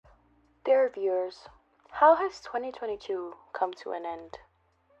Dear viewers, how has 2022 come to an end?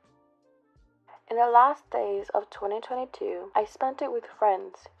 In the last days of 2022, I spent it with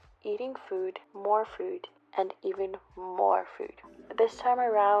friends, eating food, and even more food. This time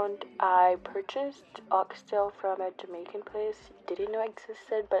around, I purchased oxtail from a Jamaican place didn't know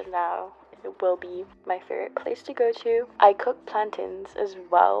existed, but now it will be my favorite place to go to. I cooked plantains as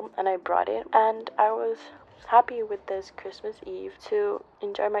well, and I brought it, and I was happy with this Christmas Eve to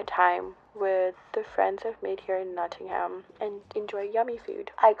enjoy my time with the friends I've made here in Nottingham and enjoy yummy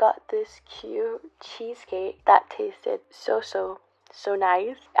food. I got this cute cheesecake that tasted so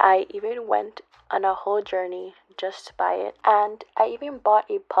nice. I even went on a whole journey just to buy it, and I even bought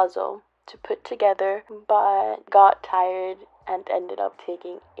a puzzle to put together, but got tired and ended up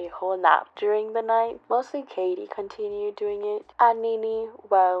taking a whole nap during the night. Mostly Katie continued doing it, and Nini,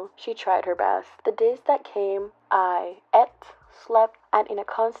 well, she tried her best. The days that came, I ate, slept, and in a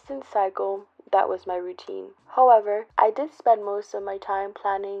constant cycle, that was my routine. However, I did spend most of my time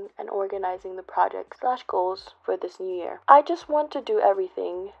planning and organizing the projects/goals for this new year. I just want to do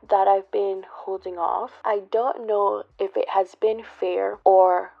everything that I've been holding off. I don't know if it has been fair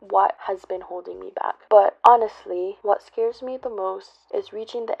or what has been holding me back. But honestly, what scares me the most is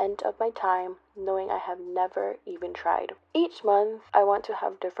reaching the end of my time knowing I have never even tried. Each month, I want to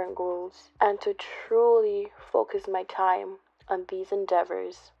have different goals and to truly focus my time on these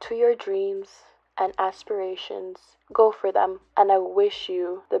endeavors. To your dreams and aspirations, go for them, and I wish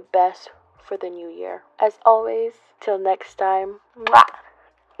you the best for the new year. As always, till next time. Mwah!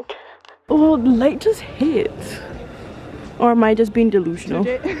 Oh, the light just hit. Or am I just being delusional?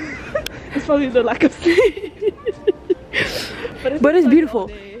 It's probably the lack of sleep. But it's beautiful.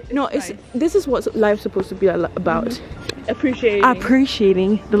 No, this is what life's supposed to be about.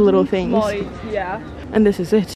 Appreciating the little things. Yeah. And this is it.